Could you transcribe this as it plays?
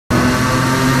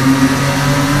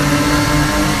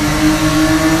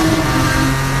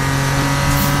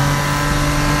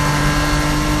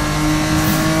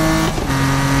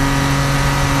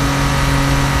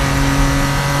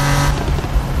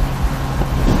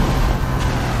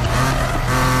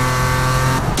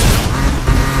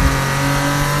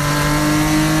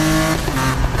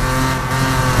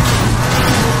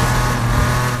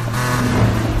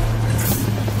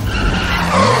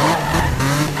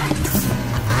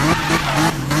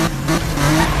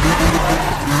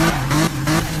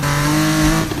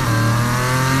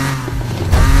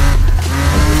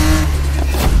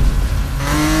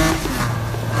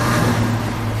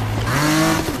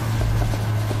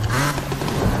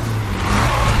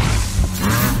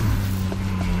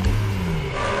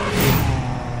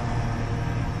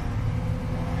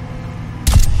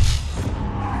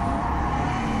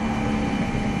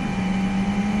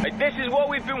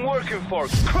working for?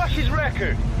 Crush his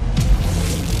record!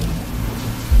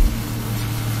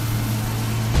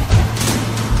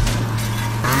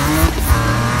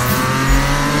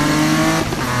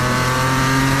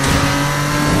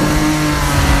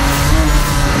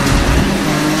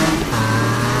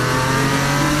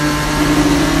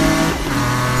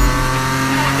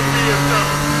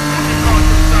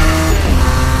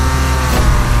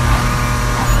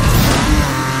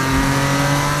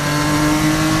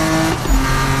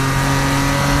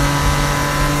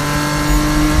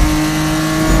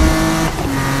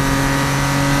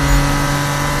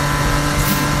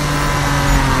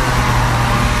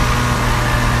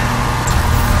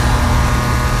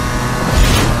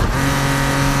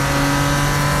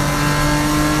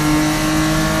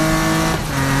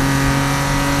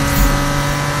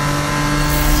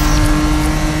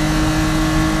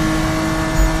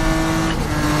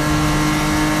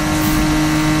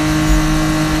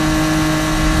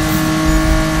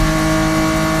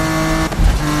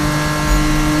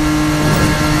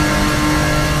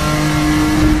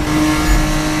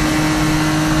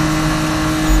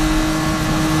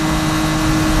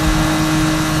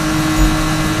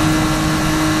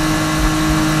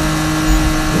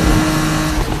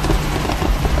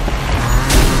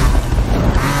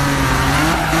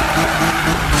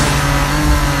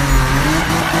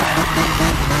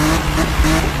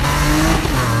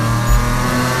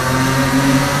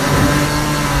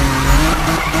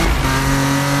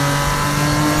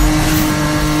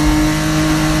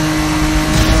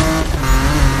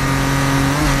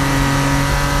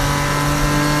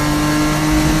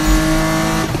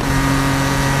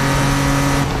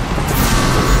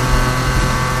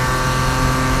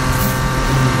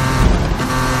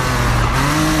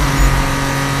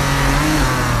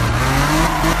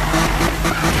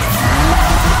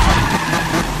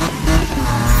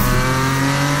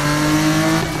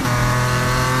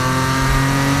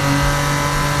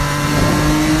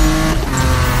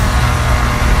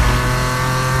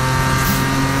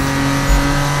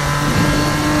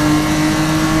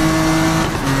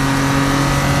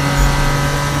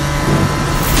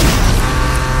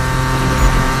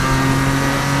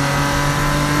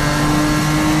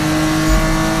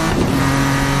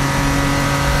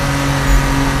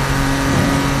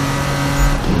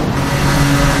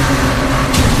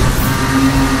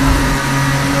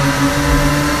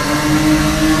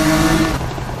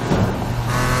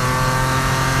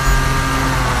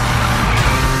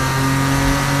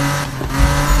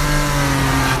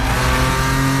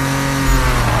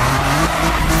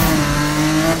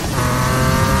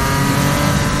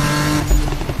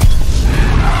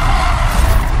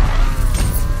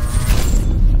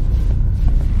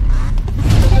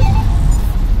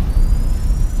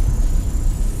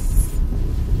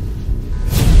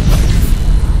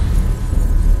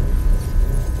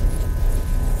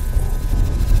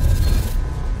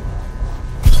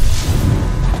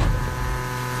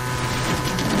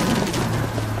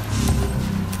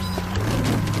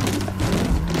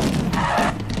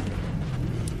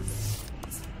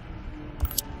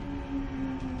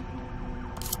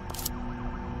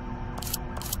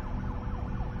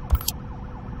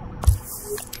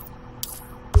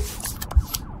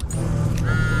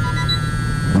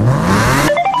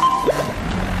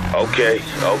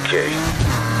 Okay.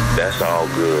 That's all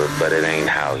good, but it ain't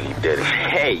how he did it.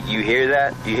 Hey, you hear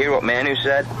that? You hear what Manu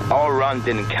said? Our run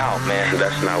didn't count, man.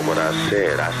 That's not what I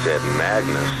said. I said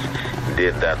Magnus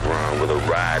did that run with a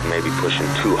ride maybe pushing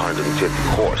 250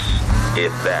 horse,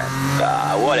 if that.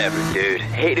 Whatever, dude.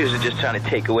 Haters are just trying to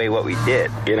take away what we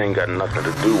did. It ain't got nothing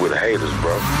to do with haters,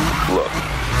 bro. Look,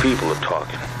 people are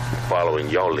talking, following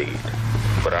your lead.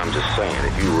 But I'm just saying,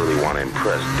 if you really want to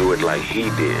impress, do it like he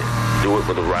did. Do it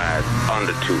with a ride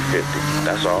under 250.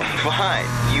 That's all. Fine.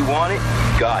 You want it?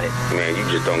 Got it. Man, you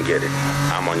just don't get it.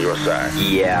 I'm on your side.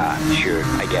 Yeah, sure.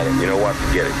 I get it. You know what?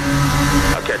 Forget it.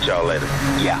 I'll catch y'all later.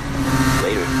 Yeah.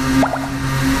 Later.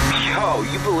 Yo,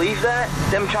 you believe that?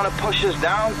 Them trying to push us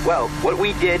down? Well, what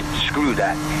we did, screw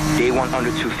that. They want under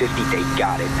 250, they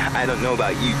got it. I don't know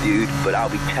about you, dude, but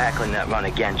I'll be tackling that run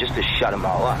again just to shut them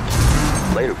all up.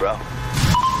 Later, bro.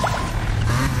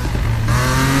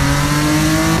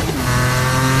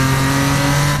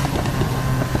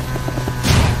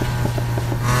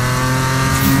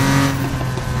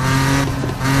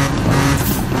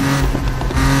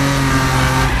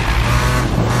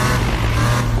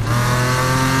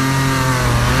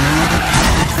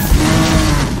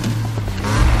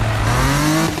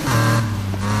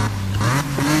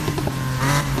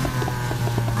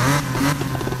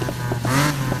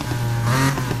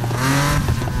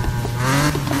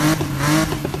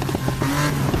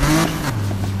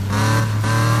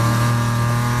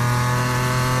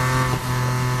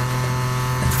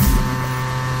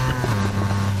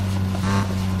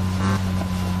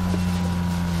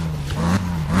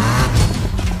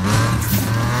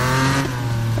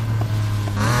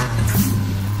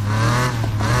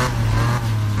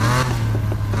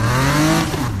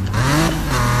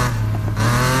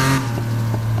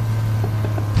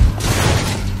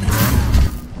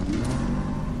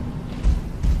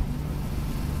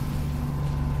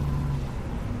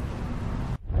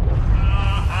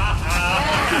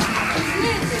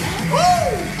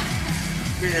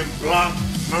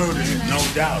 murdered it, no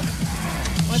doubt.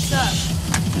 What's up?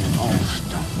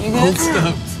 You Old good?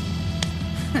 stuff.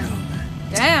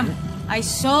 Damn. I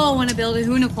so want to build a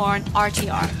unicorn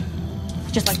RTR.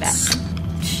 Just like that.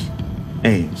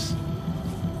 Ames.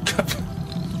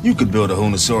 You could build a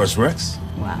Hunosaurus Rex.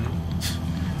 Wow.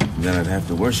 Then I'd have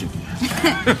to worship you.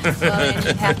 So then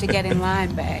you'd have to get in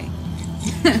line, bae.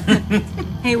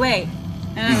 Hey, wait.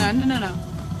 No.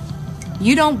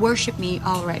 You don't worship me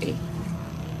already.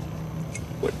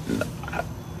 What?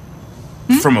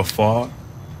 From afar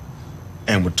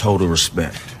and with total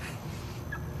respect.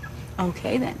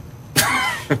 Okay, then.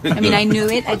 I mean, I knew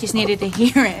it. I just needed to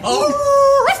hear it.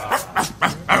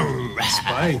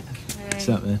 Spike. What's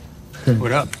up, man?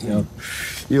 What up? Yo.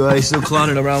 You still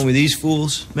clowning around with these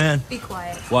fools, man? Be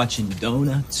quiet. Watching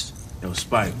donuts? Yo,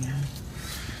 Spike.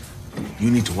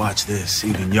 You need to watch this.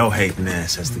 Even your hating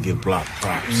ass has to give Block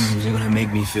props. Is it gonna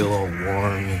make me feel all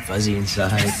warm and fuzzy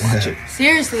inside? Watch it.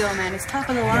 Seriously, old man, it's top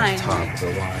of the line. Top of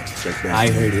the line. Check that. I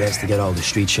heard he has to get all the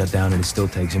streets shut down, and it still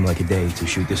takes him like a day to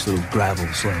shoot this little gravel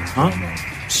sling. Huh?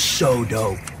 So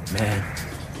dope, man.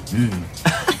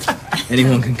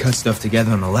 Anyone can cut stuff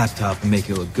together on a laptop and make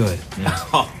it look good. Yeah.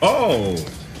 Oh!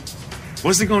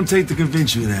 What's it gonna take to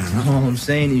convince you of that, huh? All I'm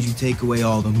saying is you take away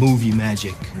all the movie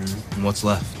magic, and what's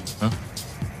left, huh?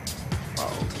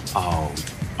 Oh,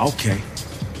 okay.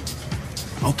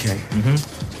 Okay.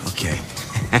 Okay.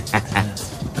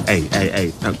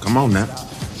 Hey, come on now.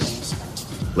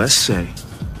 Let's say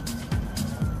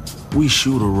we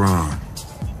shoot a run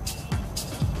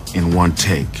in one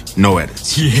take, no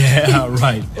edits. Yeah,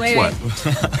 right. Wait.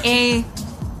 A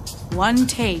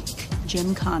one-take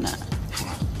gymkhana.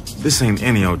 This ain't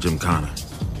any old gymkhana.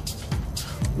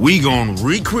 We gon'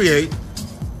 recreate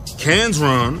cans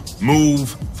run,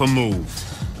 move for move.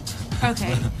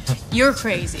 Okay, you're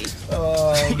crazy.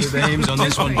 Oh, with Ames on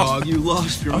this one, dog. You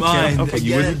lost your mind. Okay,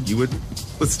 you again. with me? You with me?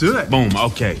 Let's do it. Boom,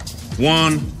 okay.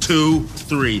 1, 2,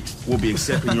 3. We'll be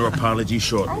accepting your apology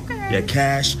shortly. Okay. Yeah,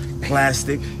 cash,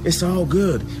 plastic, it's all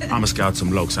good. I'ma scout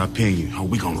some lokes, I'll ping you. Oh,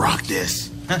 we gonna rock this.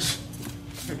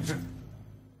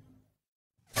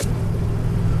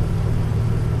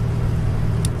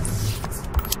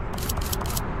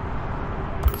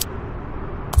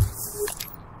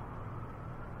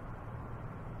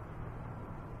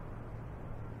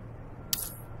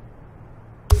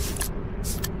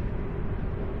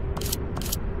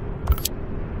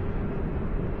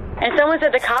 And someone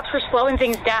said the cops were slowing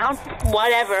things down?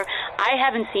 Whatever. I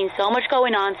haven't seen so much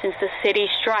going on since the city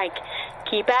strike.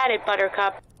 Keep at it,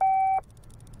 Buttercup.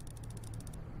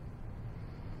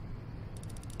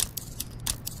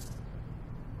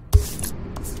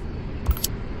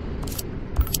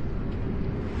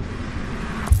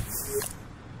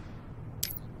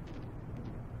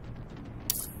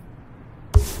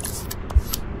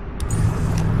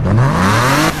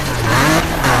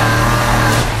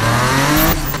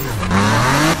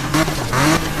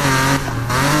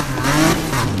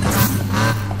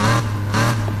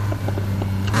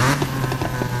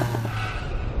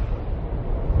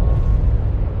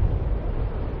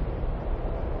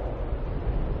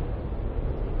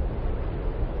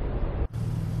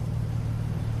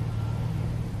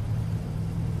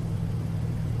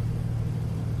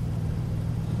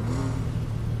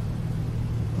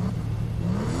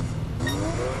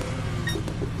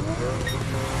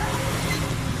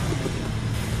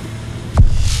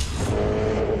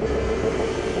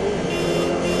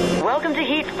 Welcome to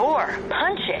Heat 4.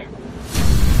 Punch it.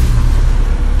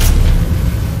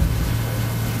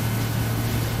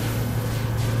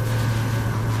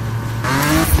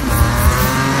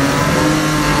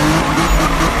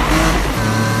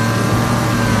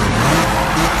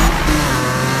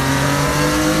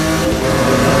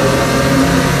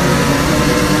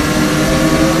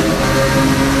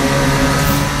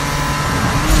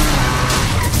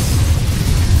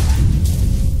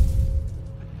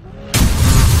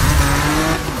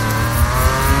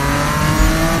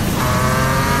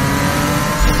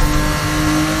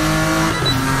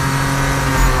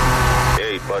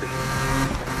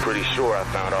 Pretty sure I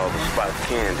found all the spots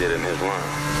Ken did in his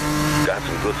line. Got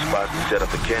some good spots to set up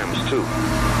the cameras, too.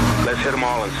 Let's hit them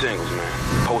all in singles,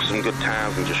 man. Post some good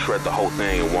times and just shred the whole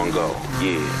thing in one go.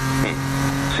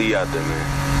 Yeah. See you out there,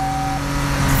 man.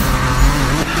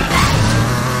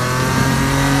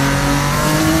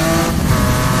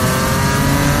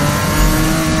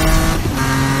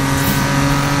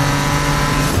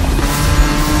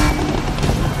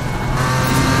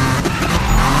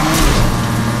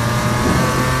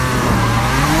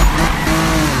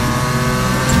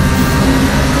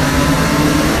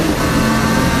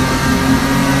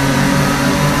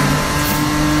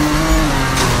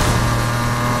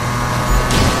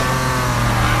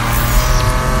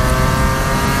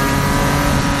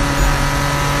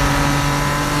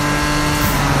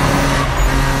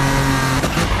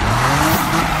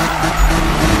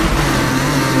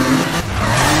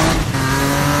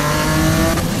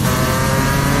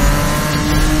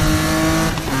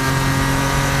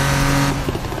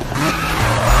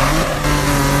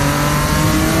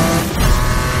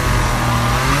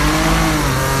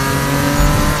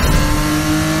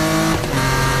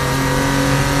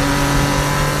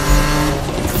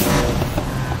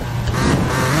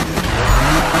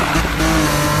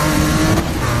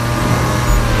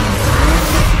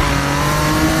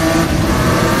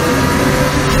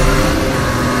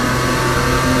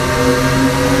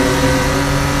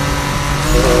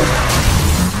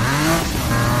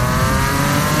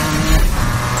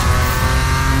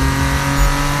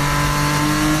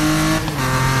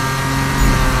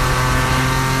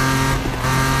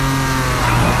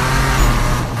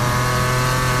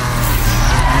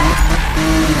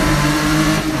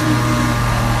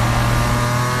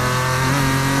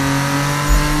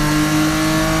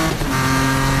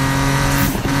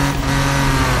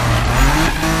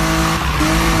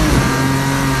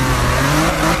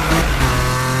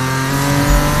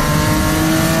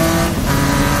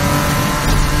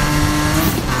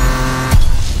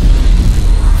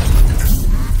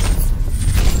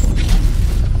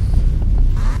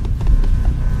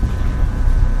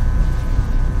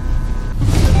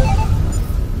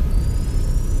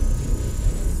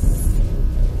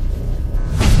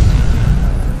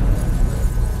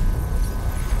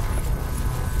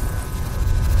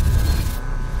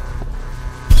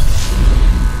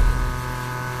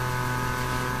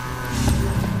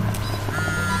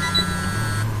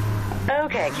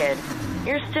 kid.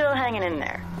 You're still hanging in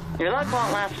there. Your luck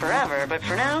won't last forever, but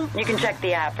for now, you can check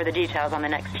the app for the details on the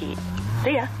next heat.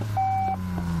 See ya.